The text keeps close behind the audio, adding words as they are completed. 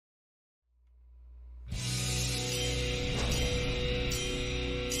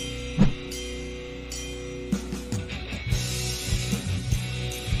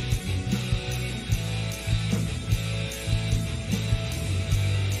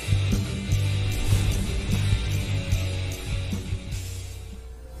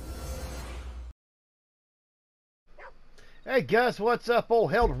Hey Gus, what's up?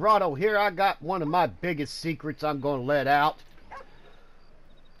 Old Eldorado here. I got one of my biggest secrets I'm going to let out.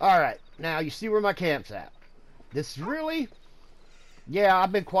 Alright, now you see where my camp's at. This is really... Yeah,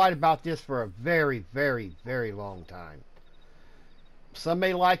 I've been quiet about this for a very, very, very long time. Some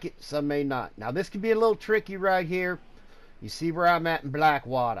may like it, some may not. Now this can be a little tricky right here. You see where I'm at in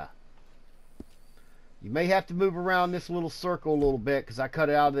Blackwater. You may have to move around this little circle a little bit because I cut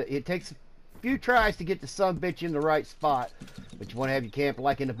it out of it. It takes a few tries to get the son-bitch in the right spot. But you want to have your camp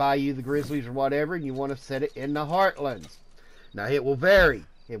like in the Bayou, the Grizzlies, or whatever, and you want to set it in the Heartlands. Now it will vary.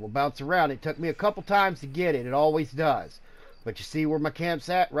 It will bounce around. It took me a couple times to get it. It always does. But you see where my camp's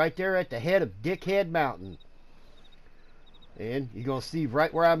at? Right there at the head of Dickhead Mountain. And you're going to see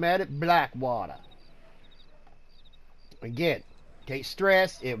right where I'm at Blackwater. Again, don't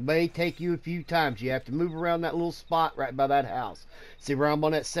stress. It may take you a few times. You have to move around that little spot right by that house. See where I'm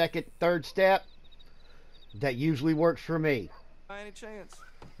on that second, third step? That usually works for me. By any chance?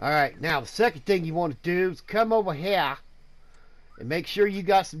 Alright, now the second thing you want to do is come over here and make sure you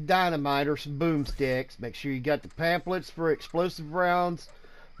got some dynamite or some boomsticks. Make sure you got the pamphlets for explosive rounds,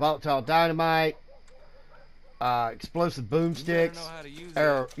 volatile dynamite, explosive boomsticks.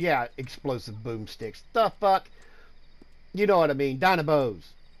 Or, yeah, explosive boomsticks. The fuck? You know what I mean. Dynabos.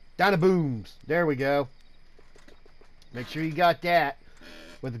 Dynabooms. There we go. Make sure you got that.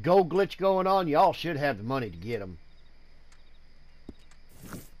 With the gold glitch going on, y'all should have the money to get them.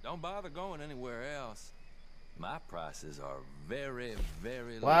 Don't bother going anywhere else. My prices are very,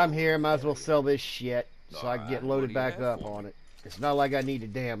 very low. While I'm here, might as well sell this shit so I can get loaded back up on it. It's not like I need the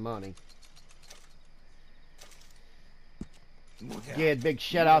damn money. Again, big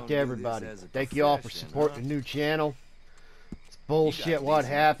shout out to everybody. Thank you all for supporting the new channel. It's bullshit what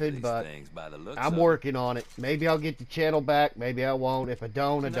happened, but I'm working on it. Maybe I'll get the channel back. Maybe I won't. If I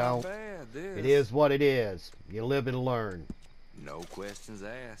don't, I don't. It is what it is. You live and learn. No questions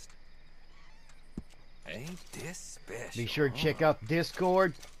asked. Ain't this special? Be sure to check out the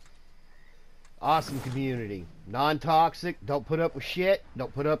Discord. Awesome community. Non-toxic. Don't put up with shit.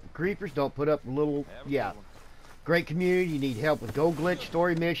 Don't put up with creepers. Don't put up with little... Yeah. Great community. You need help with Gold Glitch,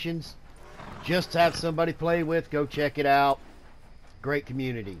 story missions. Just have somebody play with. Go check it out. Great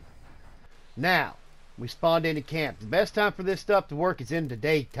community. Now, we spawned into camp. The best time for this stuff to work is in the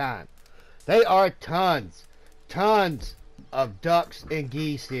daytime. They are tons of ducks and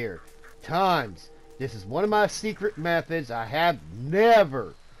geese here. Tons. This is one of my secret methods. I have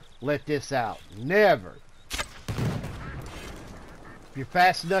never let this out. Never. If you're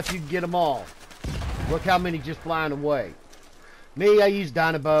fast enough, you can get them all. Look how many just flying away. Me, I use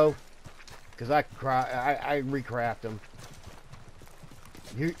Dynabo because I recraft them.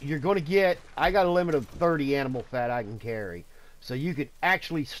 You're going to get... I got a limit of 30 animal fat I can carry. So you could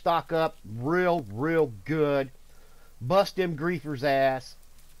actually stock up real good. Bust them griefers' ass.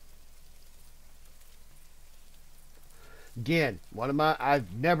 Again,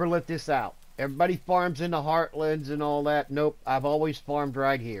 I've never let this out. Everybody farms in the Heartlands and all that. Nope, I've always farmed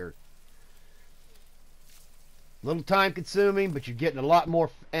right here. A little time consuming, but you're getting a lot more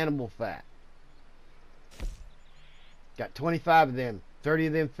animal fat. Got 25 of them, 30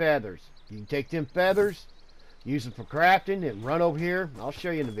 of them feathers. You can take them feathers, use them for crafting, and run over here. I'll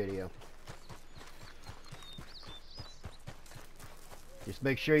show you in the video. Just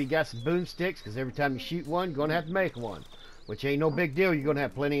make sure you got some boomsticks, because every time you shoot one, you're going to have to make one. Which ain't no big deal. You're going to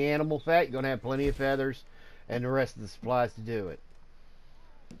have plenty of animal fat, you're going to have plenty of feathers, and the rest of the supplies to do it.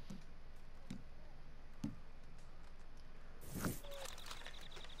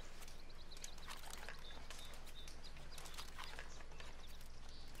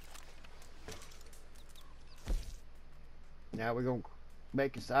 Now we're going to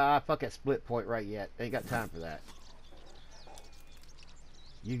make us... fuck that split point right yet. Ain't got time for that.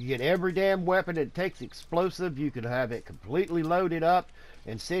 You can get every damn weapon that takes explosive. You can have it completely loaded up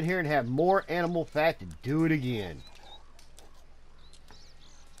and sit here and have more animal fat to do it again.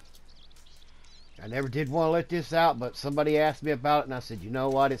 I never did want to let this out, but somebody asked me about it, and I said, you know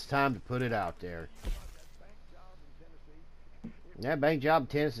what? It's time to put it out there. Yeah, bank job in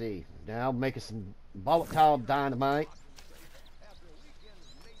Tennessee. Now I'm making some volatile dynamite.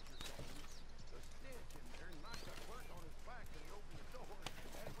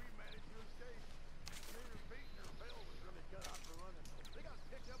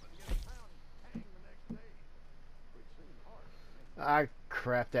 I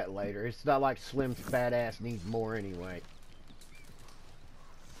craft that later. It's not like Slim's fat ass needs more anyway.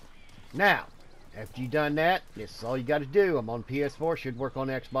 Now, after you've done that, this is all you got to do. I'm on PS4, should work on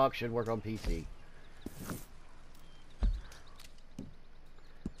Xbox, should work on PC.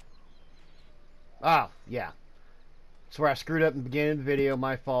 Oh, yeah. That's where I screwed up in the beginning of the video,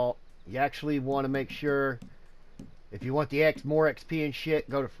 my fault. You actually want to make sure, if you want the more XP and shit,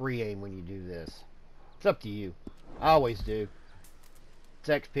 go to free aim when you do this. It's up to you. I always do. It's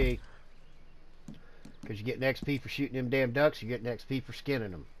XP. Because you're getting XP for shooting them damn ducks, you're getting XP for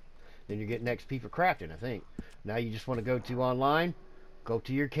skinning them. Then you're getting XP for crafting, I think. Now you just want to go to online, go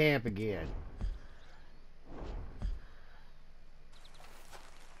to your camp again.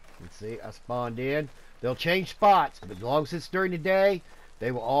 And see, I spawned in. They'll change spots, but as long as it's during the day,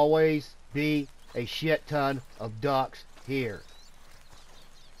 they will always be a shit ton of ducks here.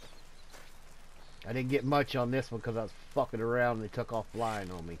 I didn't get much on this one because I was fucking around and they took off flying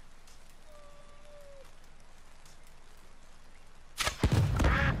on me.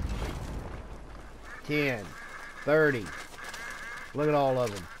 10, 30. Look at all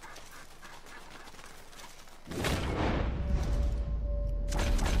of them.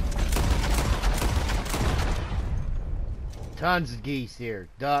 Tons of geese here.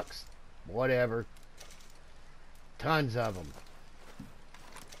 Ducks. Whatever. Tons of them.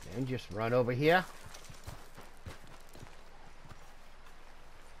 And just run over here.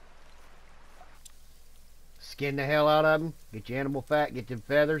 Skin the hell out of them. Get your animal fat. Get them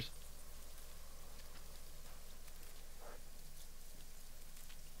feathers.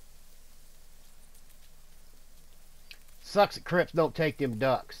 Sucks that Crips don't take them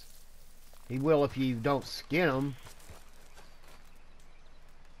ducks. He will if you don't skin them.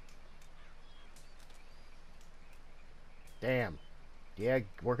 Damn. Yeah,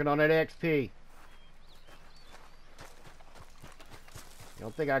 working on that XP. I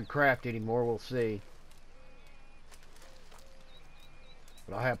don't think I can craft anymore. We'll see.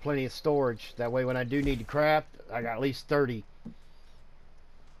 But I'll have plenty of storage. That way when I do need to craft, I got at least 30.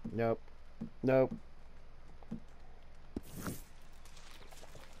 Nope. Nope.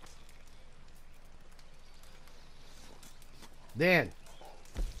 Then,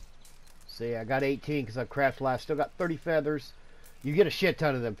 see, I got 18 because I crafted last. Still got 30 feathers. You get a shit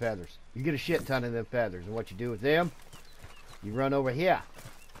ton of them feathers. You get a shit ton of them feathers. And what you do with them, you run over here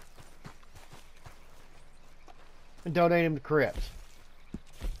and donate them to Crips.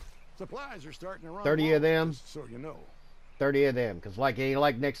 Supplies are starting to run 30 low, of them. just so you know. 30 of them. Because like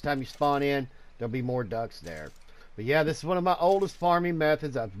next time you spawn in, there'll be more ducks there. But yeah, this is one of my oldest farming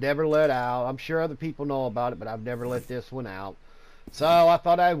methods I've never let out. I'm sure other people know about it, but I've never let this one out. So I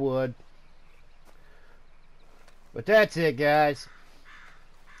thought I would. But that's it, guys.